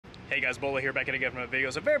Hey guys, Bolo here, back again from a video.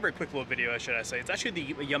 It's a very, very quick little video, should I say. It's actually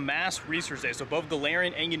the Yamask Research Day. So both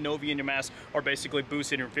Galarian and Unovian Yamask are basically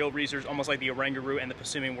boosted in field research, almost like the Oranguru and the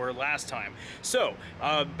Passimian were last time. So,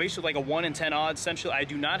 basically like a 1 in 10 odds, essentially. I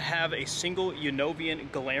do not have a single Unovian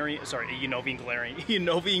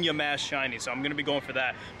Yamask shiny, so I'm going to be going for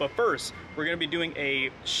that. But first, we're going to be doing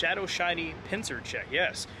a Shadow Shiny pincer check.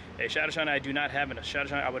 Yes, a Shadow Shiny I do not have, and a Shadow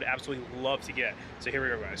Shiny I would absolutely love to get. So here we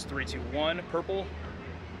go, guys. 3, 2, 1, purple.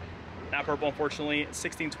 Not purple, unfortunately.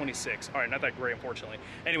 1626. All right, not that great, unfortunately.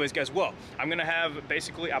 Anyways, guys, well, I'm going to have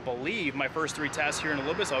basically, I believe, my first 3 tasks here in a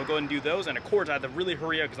little bit, so I'll go ahead and do those. And of course, I have to really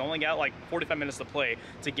hurry up because I only got like 45 minutes to play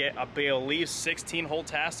to get a believe 16 whole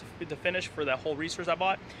tasks to finish for that whole resource I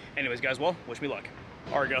bought. Anyways, guys, well, wish me luck.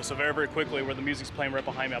 All right, guys, so very, very quickly, where the music's playing right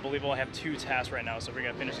behind me, I believe I'll have 2 tasks right now, so we're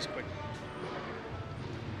going to finish this quick.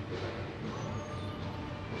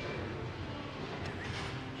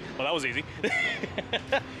 Well, that was easy.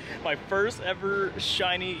 My first ever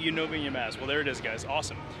shiny Unovian Yamask. Well, there it is, guys.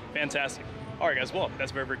 Awesome. Fantastic. All right, guys. Well,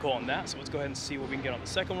 that's very, very cool on that. So let's go ahead and see what we can get on the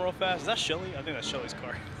second one real fast. Is that Shelly? I think that's Shelly's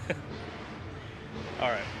car. All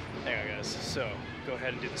right. Hang on, guys. So go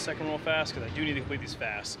ahead and do the second one real fast because I do need to complete these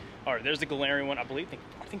fast. All right, there's the Galarian one. I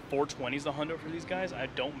think 420 is the hundo for these guys. I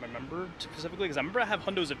don't remember specifically because I remember I have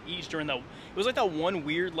hundos of each during that. It was like that one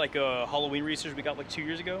weird like Halloween research we got like 2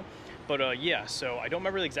 years ago. But yeah, so I don't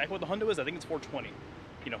remember exactly what the hundo is. I think it's 420.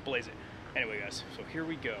 You know, blaze it. Anyway, guys, so here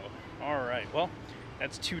we go. All right, well,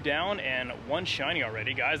 that's 2 down and 1 shiny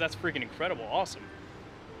already, guys. That's freaking incredible. Awesome.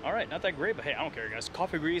 All right, not that great, but hey, I don't care, guys.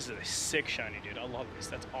 Coffee Grease is a sick shiny, dude. I love this.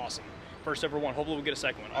 That's awesome. First ever one. Hopefully we'll get a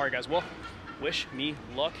second one. All right, guys, well, wish me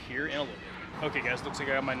luck here in a little bit. Okay, guys, looks like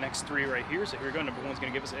I got my next 3 right here. So here we go. Number 1's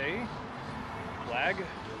going to give us a flag.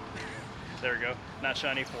 There we go. Not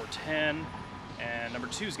shiny, 410. And number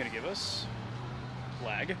 2 is going to give us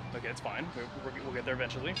lag. Okay, it's fine. We'll get there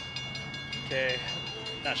eventually. Okay,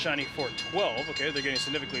 not shiny, 412. Okay, they're getting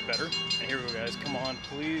significantly better. And here we go, guys. Come on,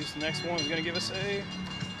 please. The next one is going to give us a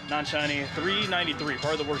non-shiny, 393.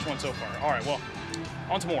 Probably the worst one so far. All right, well,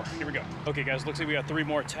 on to more. Here we go. Okay, guys, looks like we got 3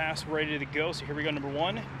 more tasks ready to go. So here we go. Number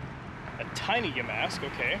 1, a tiny Yamask.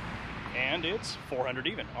 Okay, and it's 400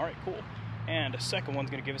 even. All right, cool. And the second one's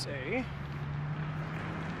going to give us a...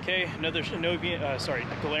 Okay, another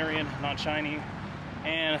Galarian, non-shiny.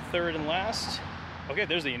 And third and last, okay,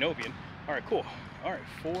 there's the Unovian. All right, cool. All right,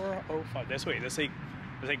 405. Let's say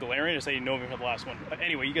Galarian or say Unovian for the last one.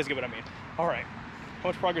 Anyway, you guys get what I mean. All right, how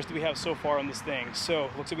much progress do we have so far on this thing? So,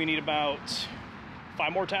 looks like we need about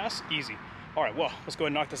 5 more tasks. Easy. All right, well, let's go ahead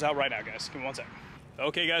and knock this out right now, guys. Give me 1 second.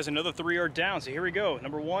 Okay, guys, another 3 are down. So here we go.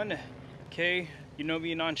 Number 1, okay,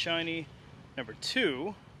 Unovian non-shiny. Number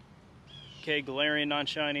 2, okay, Galarian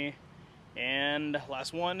non-shiny. And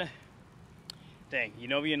last one. Dang,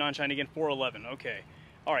 Unovian non-shiny again, 411, okay.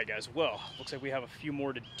 All right, guys, well, looks like we have a few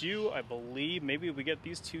more to do, I believe. Maybe if we get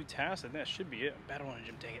these 2 tasks, I think that should be it. Battle on a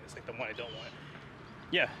gym, dang it, it's like the one I don't want.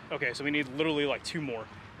 Yeah, okay, so we need literally like 2 more.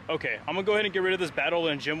 Okay, I'm gonna go ahead and get rid of this battle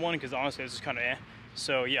and gym one, because honestly, it's just kind of eh.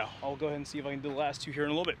 So yeah, I'll go ahead and see if I can do the last 2 here in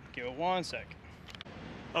a little bit. Give it 1 sec.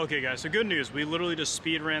 Okay, guys, so good news. We literally just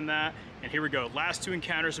speed ran that, and here we go. Last 2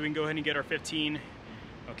 encounters, so we can go ahead and get our 15.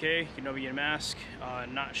 Okay, Unovian Mask,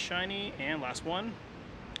 not shiny, and last one.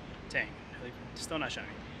 Dang, still not shiny.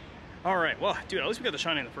 All right, well, dude, at least we got the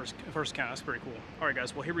shiny in the first count. That's pretty cool. All right,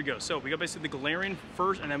 guys, well, here we go. So we got basically the Galarian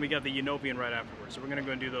first, and then we got the Unovian right afterwards. So we're gonna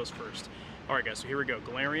go and do those first. All right, guys, so here we go.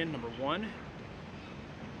 Galarian, number 1.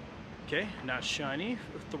 Okay, not shiny,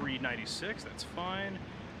 396, that's fine.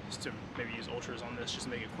 Just to maybe use ultras on this, just to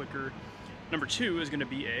make it quicker. Number 2 is gonna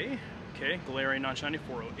be a, okay, Galarian non-shiny,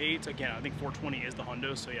 408. Again, I think 420 is the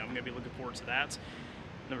hundo, so yeah, I'm gonna be looking forward to that.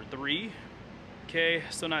 Number 3, okay,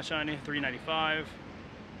 still not shiny, 395.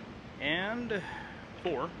 And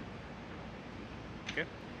 4, okay,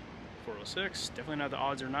 406. Definitely not, the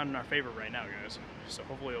odds are not in our favor right now, guys. So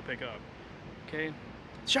hopefully it'll pick up. Okay,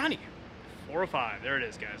 shiny, 405. There it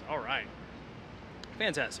is, guys. All right,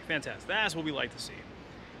 fantastic, fantastic. That's what we like to see.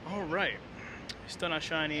 All right, still not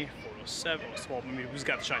shiny, 407. Well, I mean, who's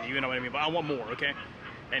got the shiny? You know what I mean. But I want more. Okay.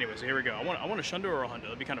 Anyway, so here we go. I want a shundo or a hundo.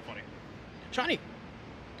 That'd be kind of funny. Shiny,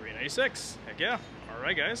 396. Heck yeah. All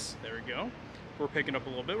right, guys. There we go. We're picking up a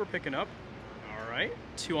little bit. We're picking up. All right,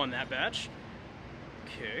 2 on that batch.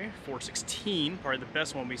 Okay, 416. Probably the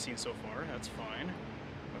best one we've seen so far. That's fine.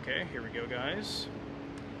 Okay, here we go, guys.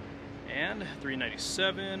 And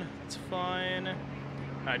 397. That's fine.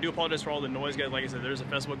 I do apologize for all the noise, guys. Like I said, there's a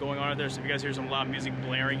festival going on out there, so if you guys hear some loud music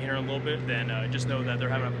blaring here in a little bit, then just know that they're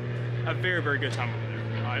having a very, very good time over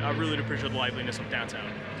there. I really do appreciate the liveliness of downtown.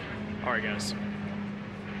 All right, guys.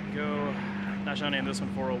 Go. Not shiny on this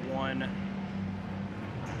one, 401.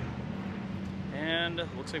 And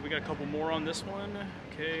looks like we got a couple more on this one.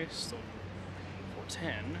 Okay, still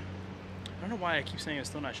 410. I don't know why I keep saying it's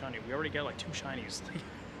still not shiny. We already got like 2 shinies.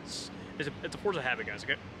 It's a force of habit, guys.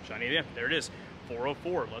 Okay, shiny, yeah, there it is.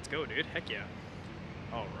 404. Let's go, dude. Heck yeah.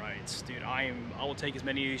 All right, dude. I will take as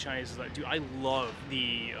many of these shinies as I do. I love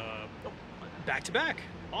the back-to-back.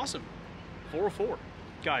 Awesome. 404,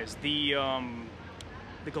 guys. The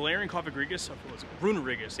Galarian Cofagrigus,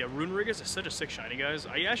 Runerigus. Yeah, Runerigus is such a sick shiny, guys.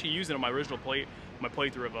 I actually used it on my original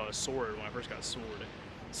playthrough of Sword when I first got Sword.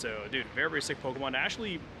 So, dude, very, very sick Pokemon.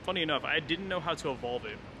 Actually, funny enough, I didn't know how to evolve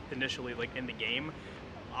it initially, like in the game.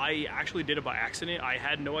 I actually did it by accident. I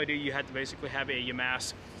had no idea you had to basically have a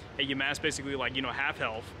Yamask basically like, you know, half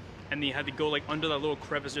health, and then you had to go like under that little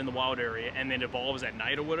crevice in the wild area, and then it evolves at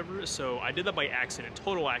night or whatever. So I did that by accident,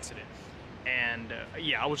 total accident. And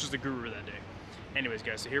yeah, I was just a guru that day. Anyways,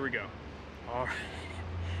 guys, so here we go. All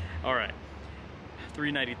right.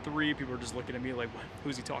 393. People are just looking at me like,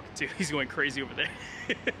 who's he talking to? He's going crazy over there.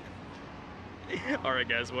 All right,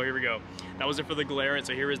 guys. Well, here we go. That was it for the Galarian.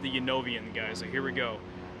 So here is the Unovian, guys. So here we go.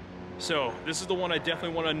 So this is the one I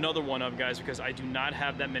definitely want another one of, guys, because I do not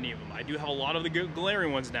have that many of them. I do have a lot of the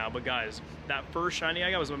Galarian ones now, but guys, that first shiny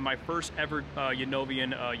I got was my first ever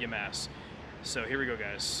Unovian Yamask. So here we go,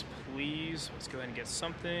 guys. Please, let's go ahead and get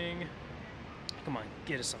something. Come on,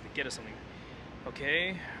 get us something. Get us something.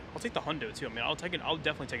 Okay, I'll take the hundo too. I mean, I'll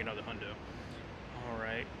definitely take another hundo. All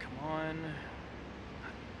right, come on.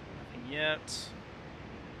 Nothing yet.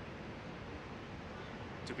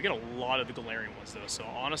 Dude, we got a lot of the Galarian ones though, so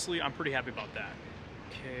honestly, I'm pretty happy about that.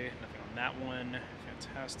 Okay, nothing on that one.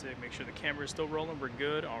 Fantastic. Make sure the camera is still rolling. We're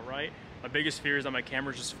good. All right. My biggest fear is that my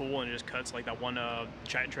camera's just full and it just cuts like that one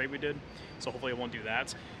chat and trade we did. So hopefully it won't do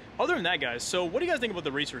that. Other than that, guys, so what do you guys think about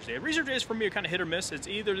the research day? Research days for me are kind of hit or miss. It's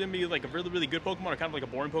either going to be like a really, really good Pokemon or kind of like a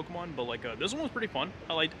boring Pokemon, but like this one was pretty fun.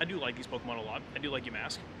 I do like these Pokemon a lot. I do like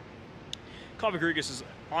Yamask. Cofagrigus is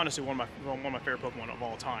honestly one of my favorite Pokemon of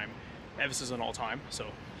all time. Evis is an all-time, so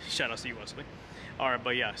shout out to you, Wesley. All right,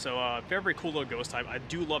 but yeah, so very, very cool little ghost type. I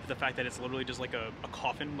do love the fact that it's literally just like a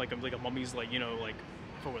coffin, like a mummy's, like, you know, like,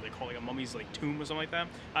 I forget what they call it, like a mummy's like tomb or something like that.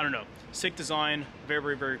 I don't know. Sick design, very,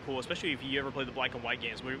 very, very cool, especially if you ever play the black and white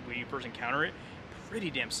games where you first encounter it.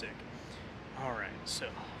 Pretty damn sick. All right, so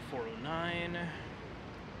 409,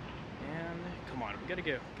 and come on, we gotta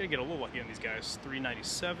get a little lucky on these guys.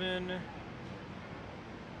 397.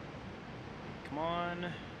 Come on.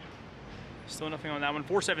 Still nothing on that one.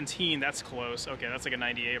 417, that's close. Okay, that's like a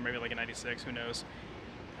 98 or maybe like a 96, who knows.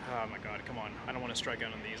 Oh my god, come on. I don't want to strike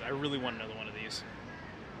out on these. I really want another one of these.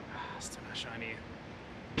 Still not shiny.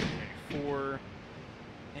 94.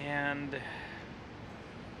 And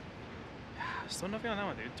still nothing on that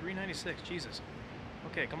one, dude. 396, Jesus.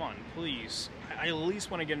 Okay, come on, please. I at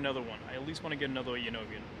least want to get another one. I at least want to get another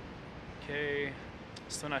Unovian. Okay,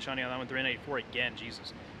 still not shiny on that one. 394 again,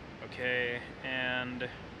 Jesus. Okay, and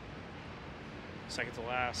second to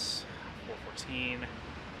last, 414.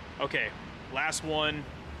 Okay, last one.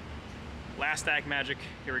 Last stack magic.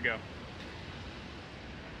 Here we go.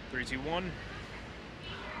 3, 2, 1.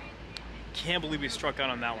 Can't believe we struck out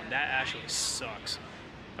on that one. That actually sucks.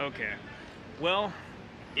 Okay. Well,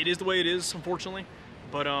 it is the way it is, unfortunately.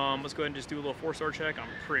 But let's go ahead and just do a little 4-star check. I'm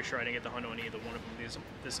pretty sure I didn't get the hundo on either one of them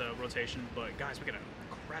this rotation. But guys, we got a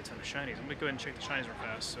crap ton of shinies. I'm gonna go ahead and check the shinies real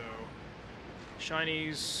fast. So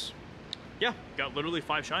shinies. Yeah, got literally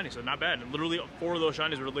 5 shinies, so not bad. And literally 4 of those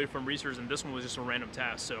shinies were related from research, and this one was just a random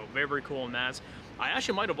task. So very, very cool on that. I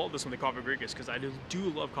actually might evolve this one to Cofagrigus because I do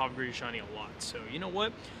love Cofagrigus shiny a lot. So you know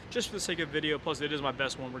what? Just for the sake of video, plus it is my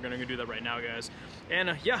best one, we're gonna do that right now, guys.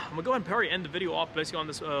 And yeah, I'm gonna go ahead and probably end the video off basically on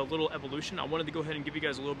this little evolution. I wanted to go ahead and give you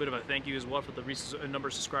guys a little bit of a thank you as well for the recent number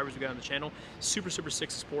of subscribers we got on the channel. Super, super sick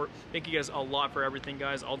support. Thank you guys a lot for everything,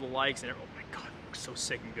 guys. All the likes and oh my god, it looks so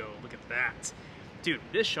sick and go. Look at that. Dude,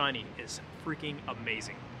 this shiny is freaking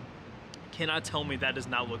amazing. Cannot tell me that does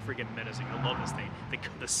not look freaking menacing. I love this thing.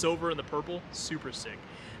 The silver and the purple, super sick.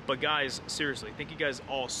 But guys, seriously, thank you guys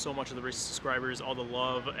all so much for the recent subscribers, all the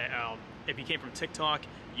love. If you came from TikTok,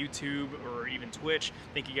 YouTube, or even Twitch,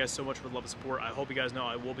 thank you guys so much for the love and support. I hope you guys know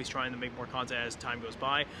I will be trying to make more content as time goes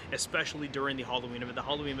by, especially during the Halloween event. The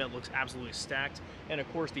Halloween event looks absolutely stacked. And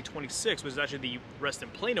of course, the 26th, which is actually the Rest in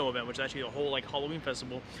Plano event, which is actually a whole like Halloween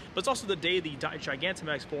festival. But it's also the day the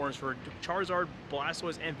Gigantamax forms for Charizard,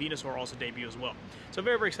 Blastoise, and Venusaur also debut as well. So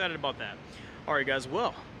very, very excited about that. All right, guys.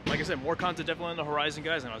 Well, like I said, more content definitely on the horizon,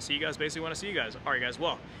 guys, and I'll see you guys basically when I see you guys. All right, guys.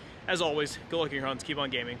 Well, as always, good luck in your hunts, keep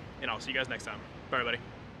on gaming, and I'll see you guys next time. Bye, everybody.